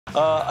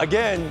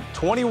Again,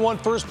 21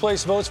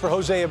 first-place votes for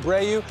José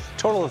Abreu,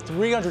 total of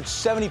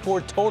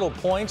 374 total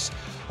points.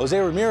 Jose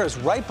Ramirez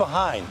right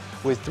behind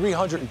with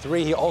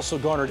 303. He also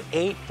garnered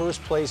 8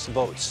 first-place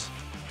votes.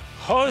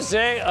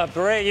 Jose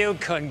Abreu,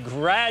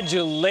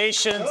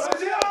 congratulations.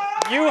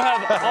 You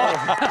have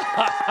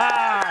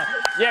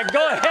yeah,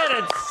 go ahead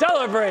and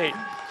celebrate.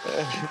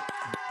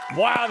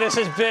 Wow, this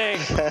is big.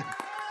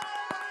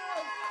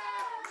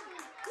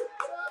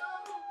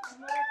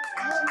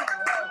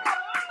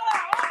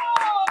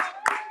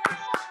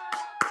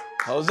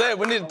 Jose,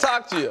 we need to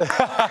talk to you.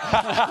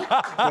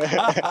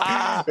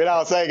 Mira,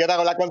 Jose, quiero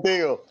hablar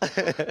contigo.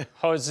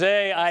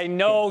 Jose, I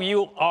know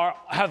you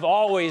have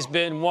always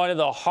been one of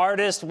the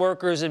hardest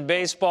workers in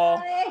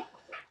baseball.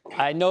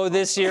 I know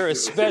this year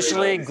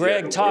especially,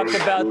 Greg talked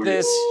about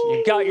this.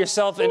 You got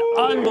yourself in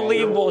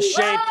unbelievable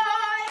shape.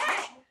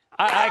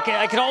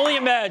 I can only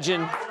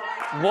imagine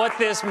what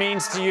this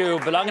means to you,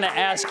 but I'm going to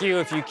ask you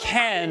if you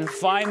can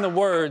find the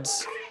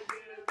words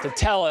to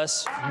tell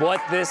us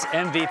what this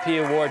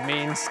MVP award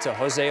means to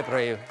Jose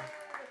Abreu.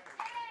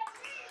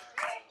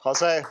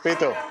 José,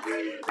 Pito,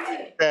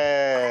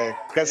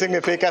 ¿qué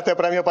significa este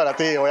premio para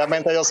ti?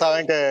 Obviamente ellos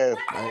saben que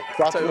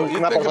tú eres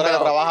una persona que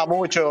trabaja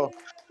mucho,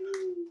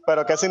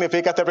 pero ¿qué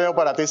significa este premio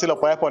para ti si lo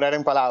puedes poner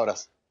en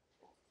palabras?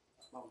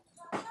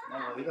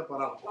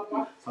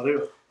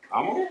 Arriba.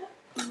 Vamos.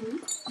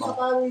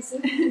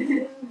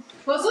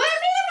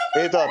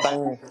 Pito,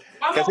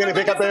 ¿qué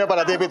significa el premio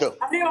para ti, Pito?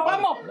 Arriba,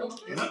 vamos.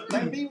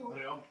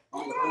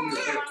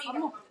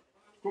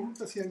 ¿Cómo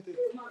te sientes?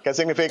 ¿Qué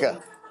significa?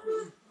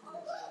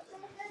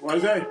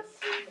 José.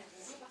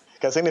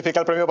 ¿Qué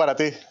significa el premio para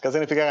ti? ¿Qué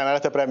significa ganar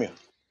este premio?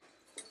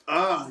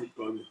 Ay,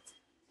 coño.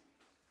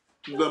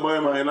 ¿Tú te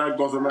puedes imaginar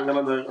cosas tan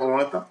grandes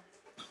como esta?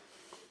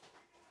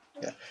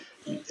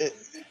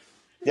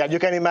 Yeah, you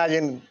can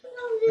imagine,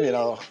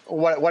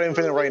 what I'm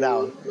feeling right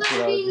now.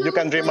 You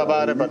can dream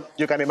about it, but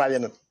you can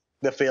imagine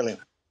the feeling.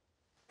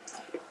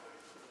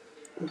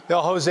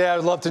 Now, Jose, I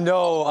would love to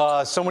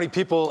know, so many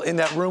people in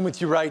that room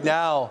with you right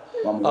now,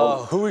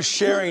 who is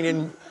sharing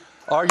in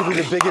arguably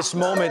the biggest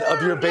moment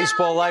of your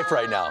baseball life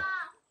right now?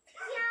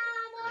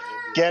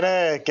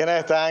 ¿Quiénes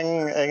están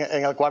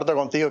en el cuarto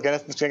contigo?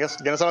 ¿Quiénes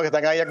son los que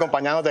están ahí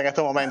acompañándote en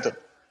este momento?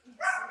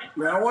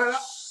 Mi abuela.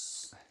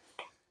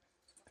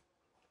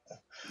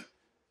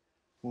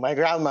 My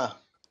grandma.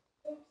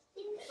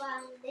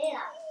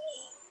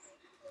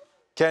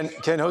 Can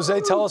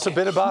Jose tell us a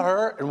bit about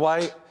her and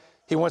why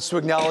he wants to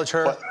acknowledge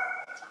her?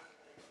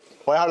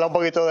 ¿Puedes hablar un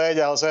poquito de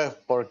ella, José?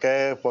 ¿Por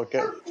qué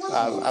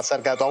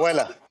acerca de tu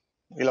abuela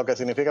y lo que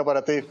significa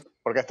para ti?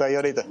 ¿Por qué está ahí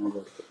ahorita?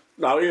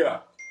 La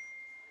vida.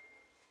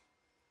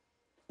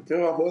 ¿Qué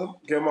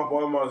más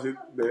podemos decir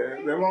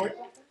de mami?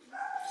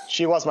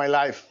 She was my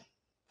life.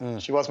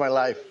 She was my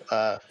life.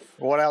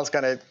 What else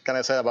can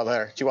I say about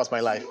her? She was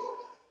my life.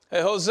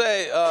 Hey,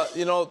 Jose,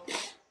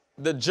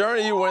 the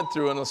journey you went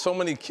through, and so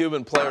many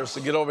Cuban players to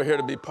get over here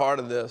to be part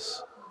of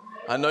this,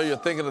 I know you're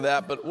thinking of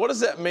that, but what does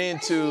that mean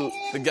to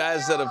the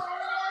guys that have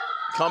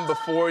come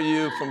before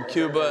you from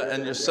Cuba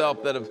and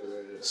yourself that have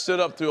stood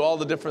up through all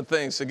the different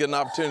things to get an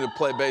opportunity to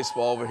play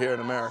baseball over here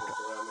in America?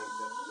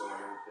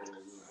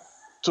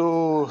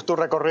 Tu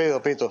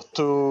recorrido, Pito,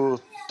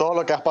 todo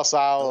lo que has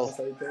pasado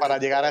para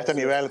llegar a este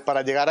nivel,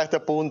 para llegar a este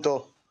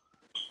punto,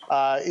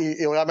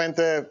 y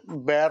obviamente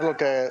ver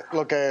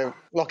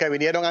los que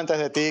vinieron antes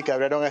de ti, que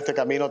abrieron este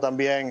camino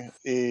también,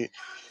 y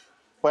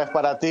pues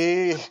para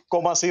ti,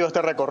 ¿cómo ha sido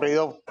este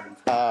recorrido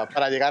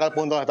para llegar al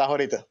punto donde estás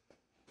ahorita?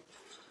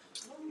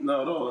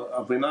 No, bro,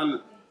 al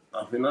final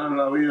en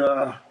la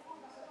vida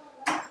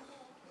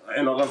hay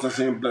una cosa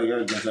simple que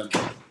hay que hacer.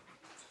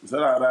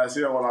 Ser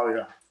agradecido con la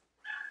vida.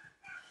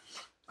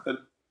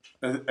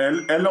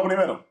 Es lo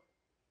primero.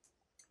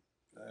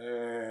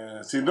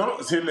 Si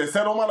el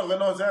ser humano que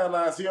no sea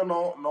agradecido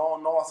no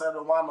va a ser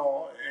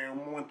humano en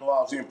un momento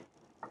dado siempre.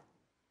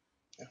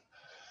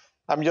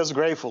 I'm just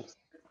grateful.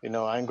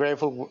 I'm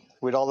grateful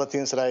with all the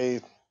things that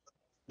I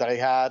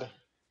had,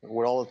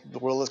 with all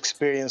the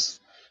experience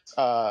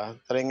that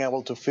I'm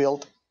able to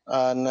feel.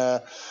 And,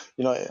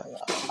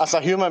 as a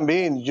human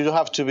being, you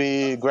have to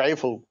be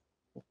grateful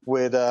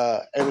with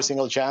every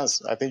single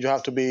chance. I think you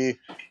have to be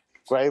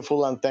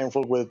grateful and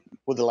thankful with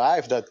the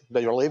life that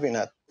you're living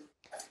at.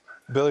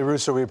 Billy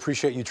Russo, we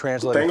appreciate you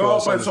translating for Tengo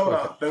us.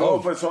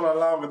 dos personas al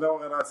lado que tengo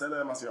que agradecerle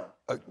demasiado.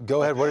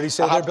 Go ahead. What did he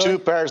say there,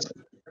 Billy?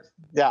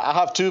 I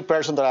have two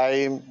persons that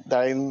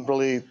I'm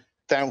really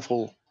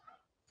thankful.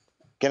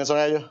 ¿Quiénes son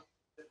ellos?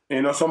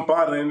 Y no son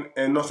padres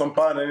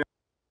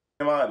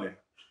ni madre.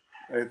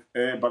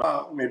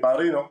 Mi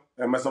padrino,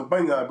 él me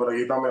sorprende, pero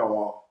aquí está mi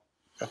abuelo.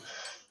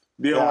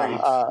 Dios mío,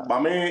 para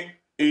mí,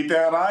 y te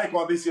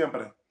agradezco a ti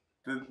siempre.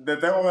 Te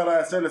tengo que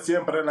agradecerle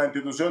siempre la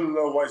institución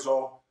de los White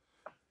Sox.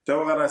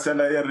 Tengo que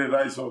agradecerle a Jerry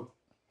Raiso.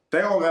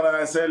 Tengo que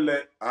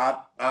agradecerle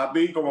a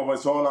ti como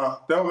persona.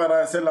 Tengo que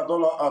agradecerle a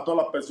todas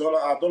las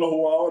personas, a todos los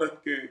jugadores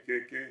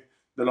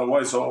de los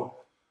White Sox.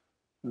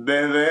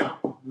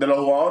 De los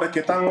jugadores que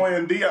están hoy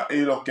en día y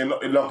los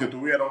que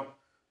tuvieron.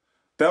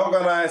 Tengo que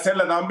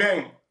agradecerle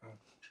también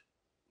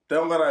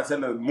tengo que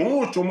agradecerle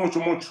mucho, mucho,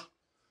 mucho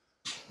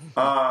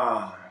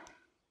a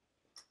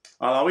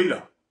la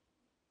vida.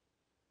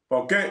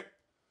 ¿Por qué?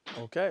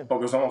 Okay.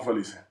 Porque somos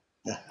felices.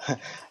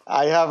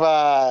 I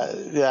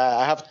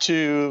have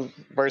two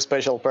very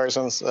special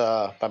persons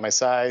by my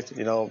side.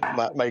 You know,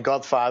 my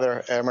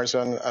godfather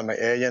Emerson and my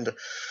agent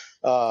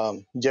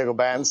Diego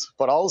Benz.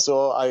 But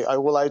also, I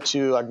would like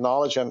to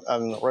acknowledge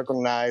and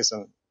recognize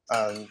and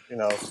you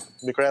know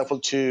be grateful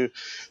to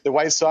the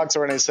White Sox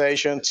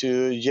organization,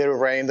 to Jerry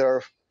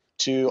Reinder,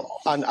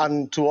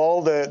 and to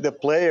all the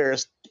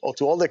players, or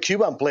to all the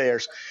Cuban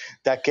players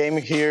that came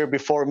here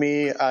before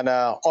me and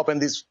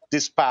opened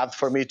this path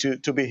for me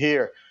to be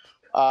here.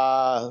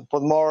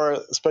 But more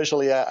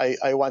especially,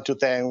 I want to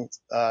thank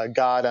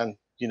God and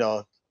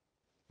the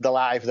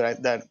life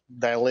that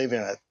I live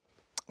in it.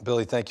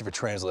 Billy, thank you for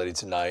translating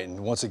tonight. And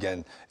once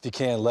again, if you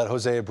can, let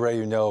José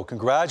Abreu know.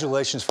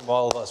 Congratulations from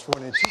all of us for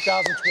winning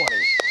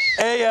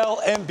 2020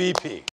 AL MVP.